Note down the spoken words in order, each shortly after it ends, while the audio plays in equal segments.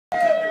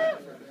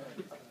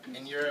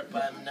Europe,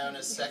 I'm known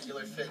as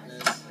Secular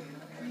Fitness.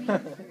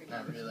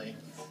 Not really.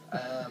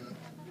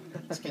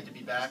 It's good to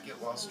be back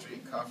at Wall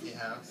Street Coffee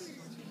House.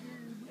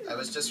 I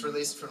was just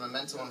released from a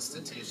mental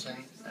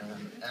institution,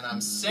 and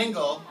I'm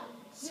single,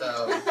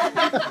 so if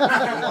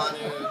you want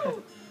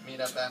to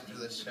meet up after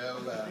the show,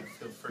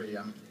 feel free.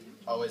 I'm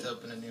always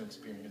open to new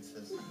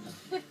experiences.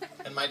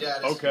 And my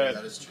dad is okay.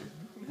 True, that is true.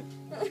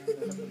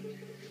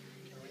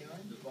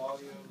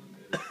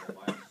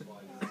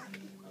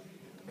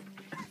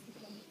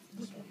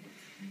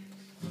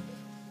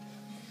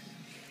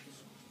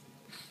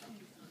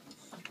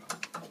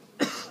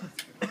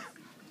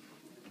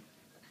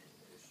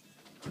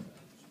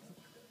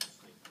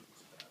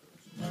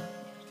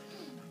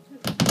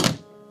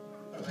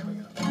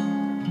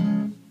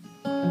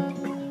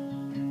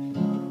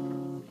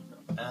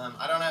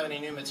 I don't have any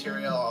new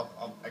material.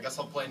 I guess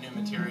I'll play new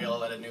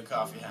material at a new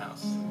coffee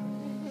house. I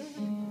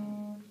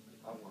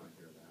want to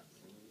hear that.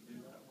 Can you do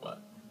that?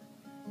 What?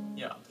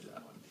 Yeah, I'll do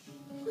that one.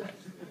 Okay.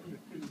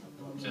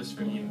 Just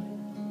for you.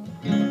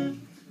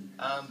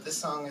 This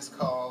song is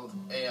called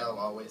AL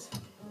Always.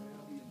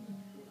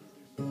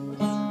 Hold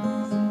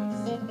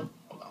on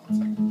one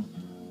second.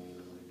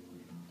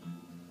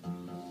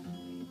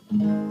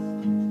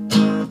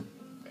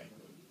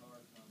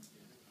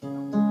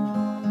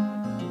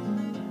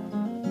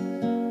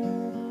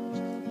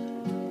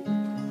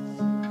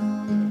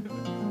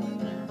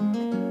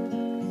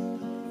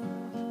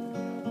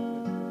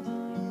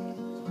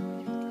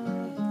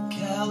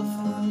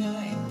 California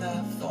ain't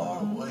that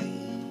far away.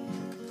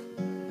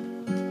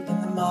 In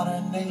the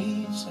modern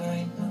age, there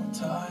ain't no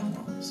time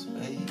or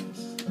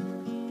space.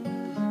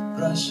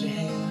 Brush your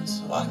hair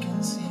so I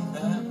can see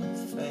that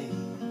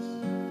face.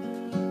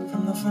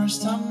 From the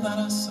first time that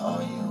I saw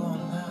you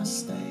on that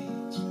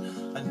stage,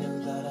 I knew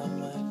that I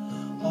might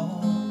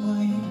always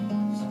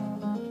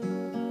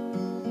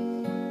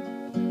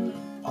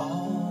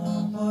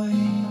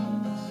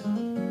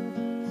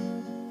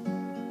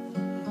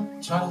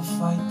try to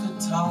fight the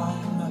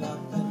time that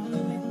I've been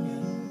living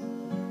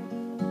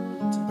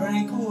in, to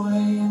break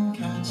away and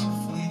catch a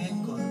fleeting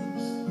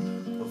glimpse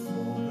of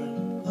forward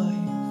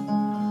life.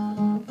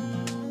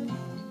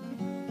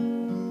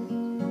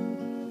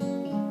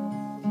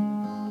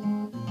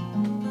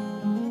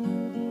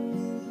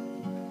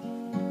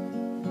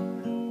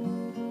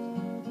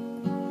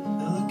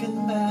 And looking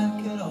back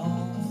at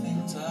all the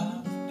things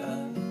I've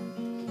done,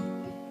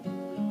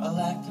 I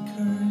lacked the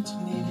courage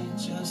needed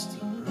just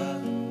to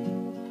run.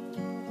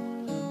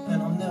 And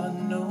I'll never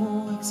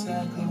know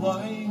exactly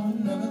why you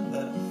never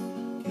left,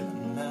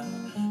 given that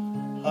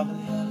you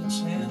hardly had a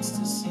chance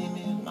to see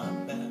me at my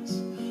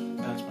best.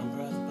 Catch my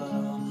breath, but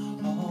I'll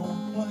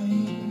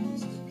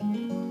always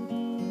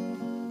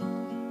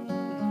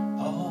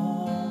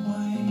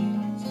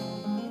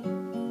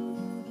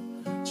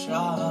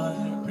try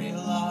to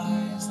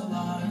realize the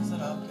lies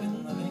that I've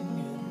been living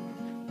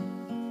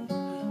in,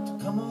 to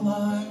come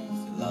alive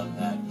the love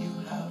that you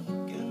have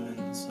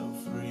given so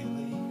freely.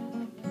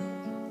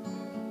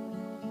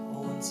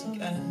 Once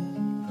again,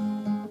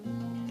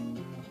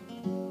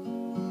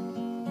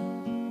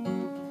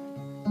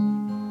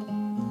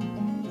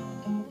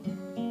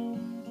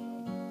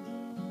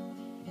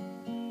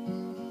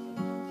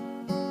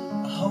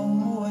 a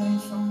home away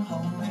from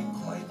home ain't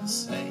quite the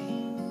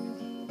same.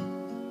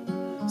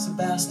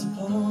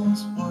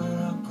 Sebastopol's where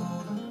I go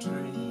to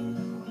dream.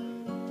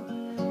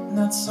 And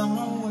that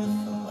summer with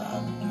the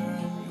lavender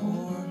in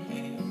your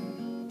hair,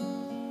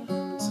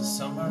 it's a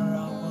summer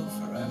I will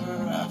forever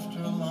after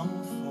long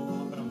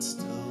for, but I'm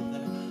still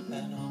there,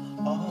 and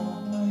I'll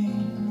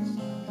always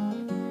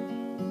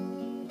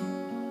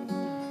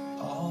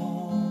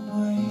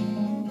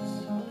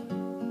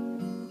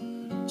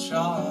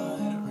try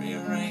to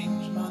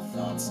rearrange my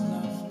thoughts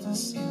enough to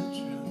see the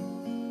truth.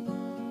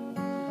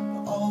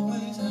 But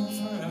always and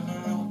forever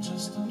I'll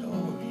just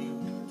adore you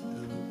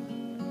too.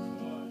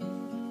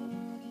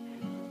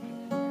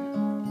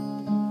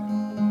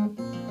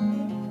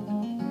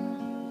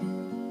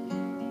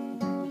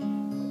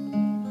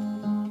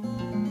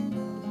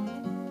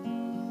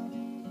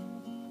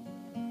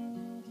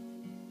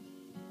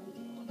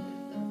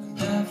 And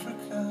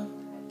Africa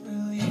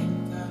really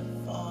ain't that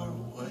far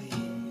away,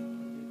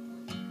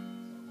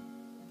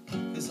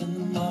 'cause in the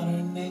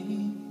modern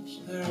age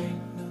there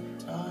ain't no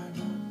time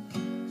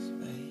or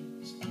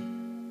space.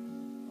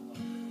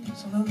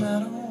 So no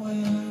matter where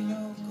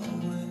you're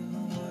going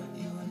or what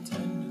you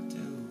intend to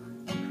do,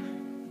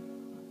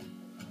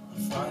 I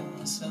find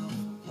myself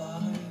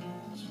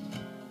obliged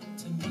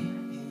to meet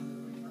you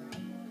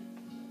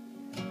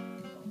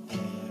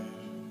there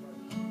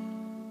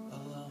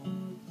along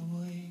the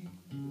way.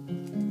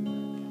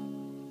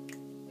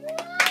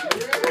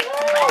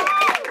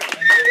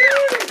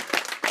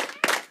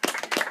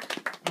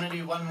 I'm gonna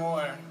do one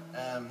more,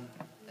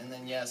 and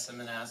then yes, I'm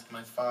gonna ask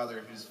my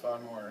father, who's far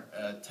more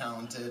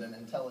talented and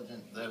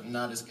intelligent, though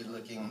not as good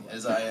looking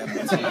as I am,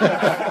 to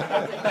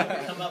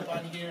come up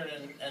on here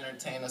and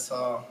entertain us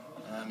all.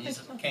 He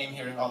came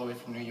here all the way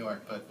from New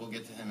York, but we'll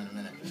get to him in a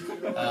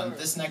minute.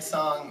 This next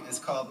song is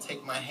called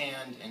Take My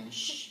Hand and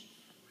Shh.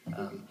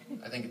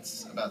 I think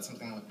it's about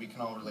something that we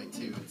can all relate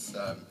to. It's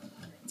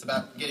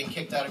about getting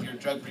kicked out of your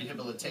drug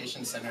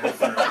rehabilitation center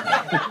for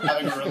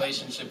having a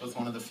relationship with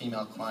one of the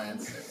female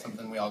clients. It's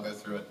something we all go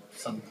through at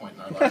some point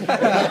in our life.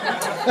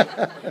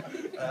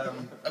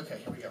 Okay,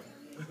 here we go.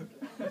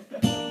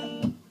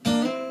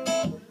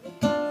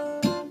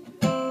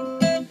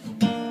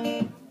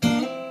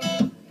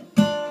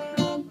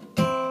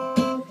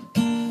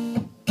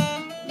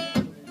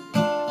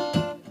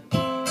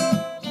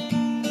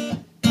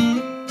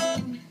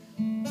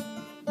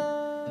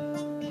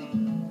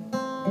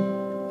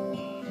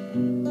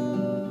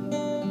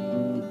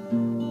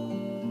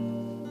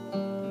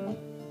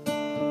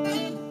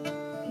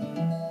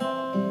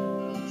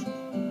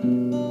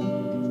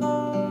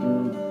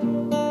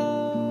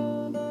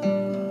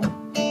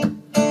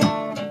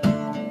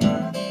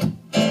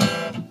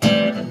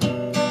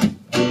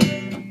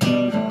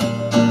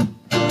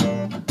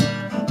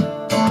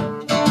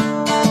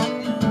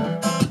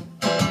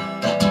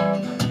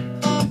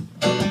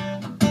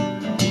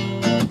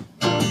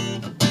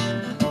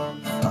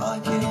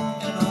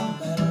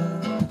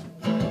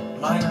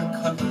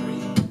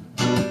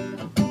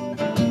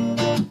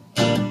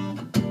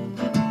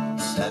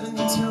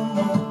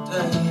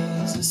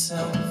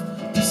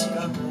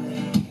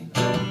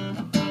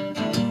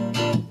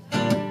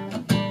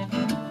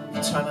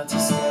 Try not to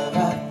stare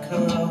at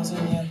curls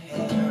in your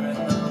hair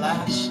and the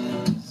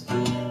lashes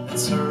that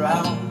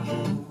surround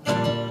you.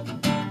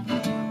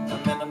 The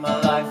men of my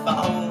life,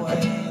 I'll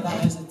wait, I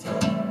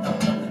hesitate, I'm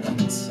coming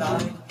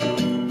inside you.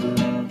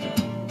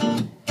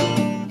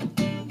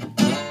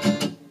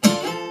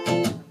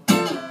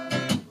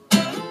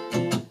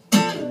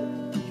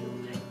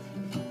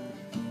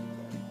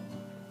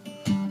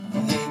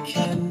 They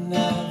can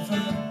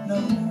never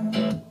know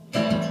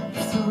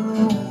if the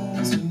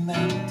rules are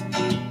meant to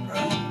be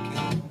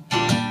broken.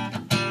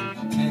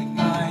 Take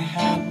my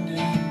hand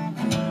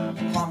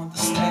and climb up the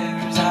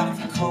stairs out of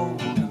the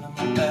cold, and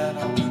I'm in bed,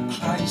 oh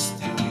Christ,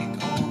 here we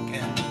go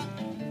again.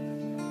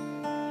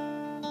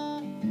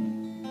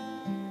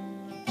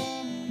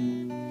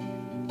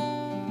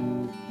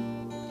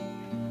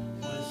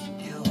 With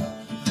your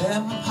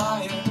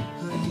vampire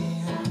hoodie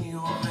and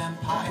your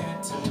vampire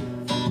too.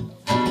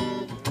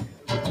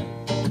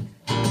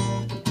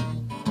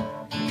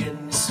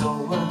 Getting me so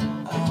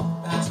worked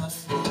up as I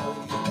feel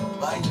you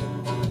biting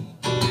me.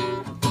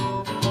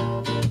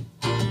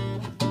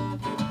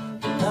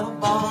 The metal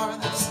bar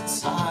that's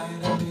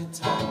inside of your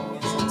tongue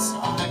is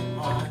inside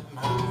my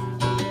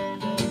mouth.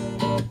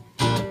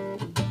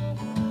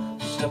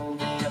 Shoving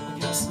me up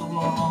against the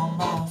wall,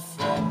 my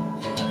friend.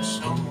 You gotta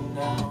show me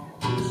now.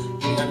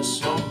 You gotta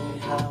show me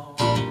how.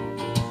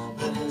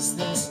 But is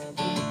this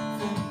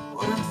even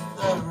worth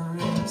the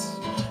risk?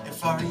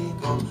 If our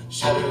ego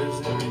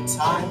shatters every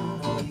time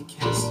we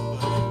kiss,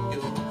 but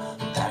you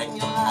batting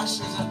your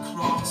lashes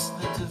across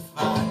the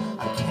divide,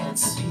 I can't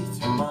see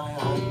through my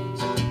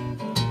eyes.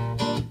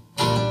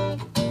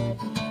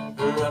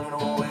 Running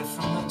away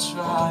from the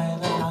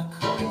tribe, and I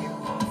cover you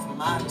with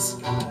my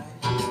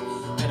disguise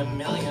and a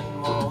million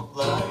more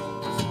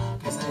lies,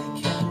 'cause they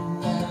can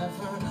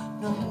never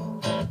know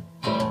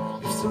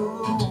if the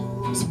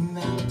rules are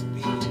meant to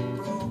be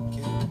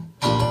broken.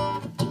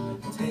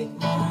 Take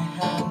my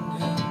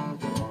hand and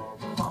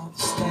climb up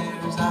the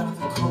stairs out of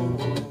the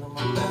cold, and I'm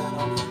in bed,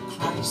 oh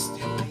Christ,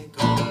 here we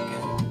go again.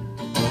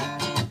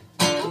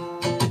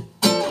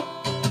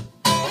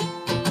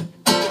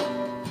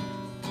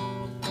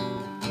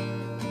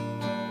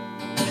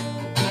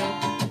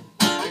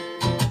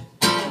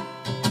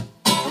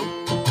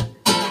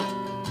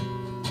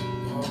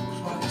 Oh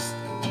Christ,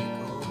 here we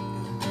go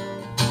again.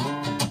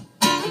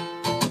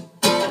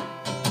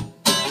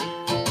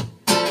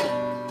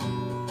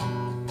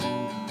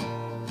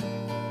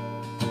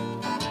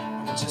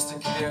 I'm just a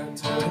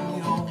character in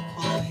your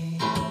play,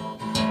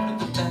 but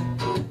the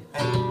bedroom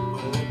ain't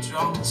where the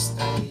drama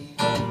stays.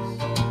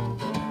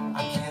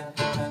 I can't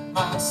prevent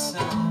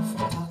myself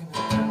from talking to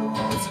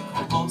everyone. It's a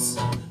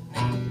compulsive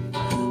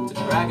need to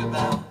brag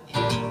about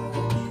you.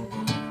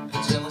 The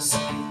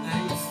jealousy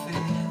they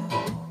feel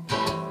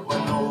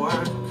when the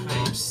word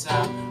creeps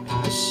out and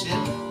the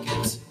shit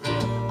gets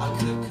real. I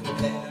could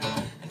compare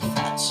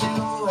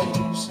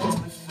infatuations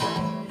with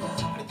fame, but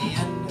at the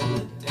end of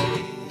the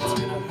day, it's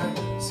gonna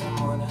hurt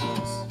someone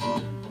else.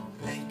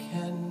 They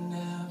can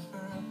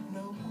never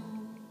know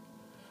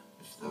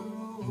if the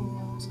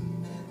rules are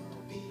meant to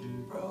be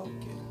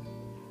broken.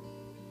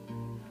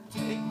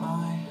 Take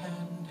my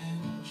hand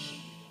and shh.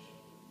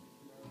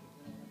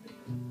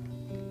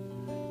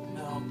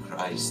 Now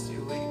Christ,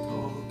 here we go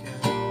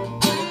again.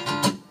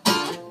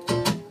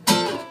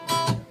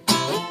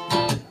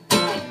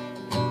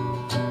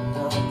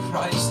 Now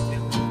Christ, here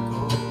we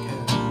go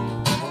again.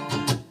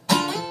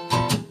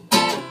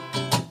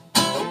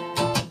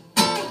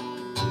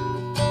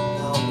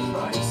 Now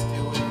Christ,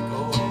 here we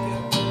go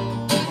again.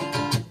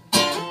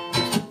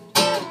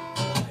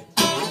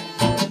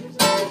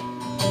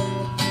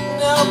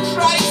 Now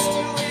Christ,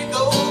 here we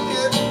go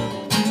again.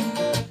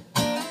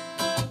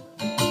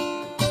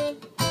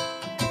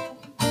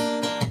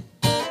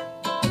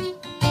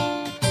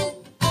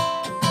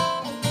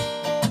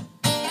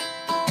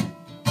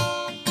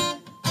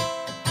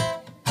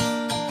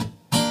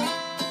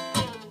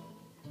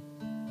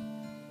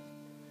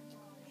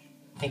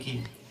 Thank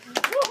you.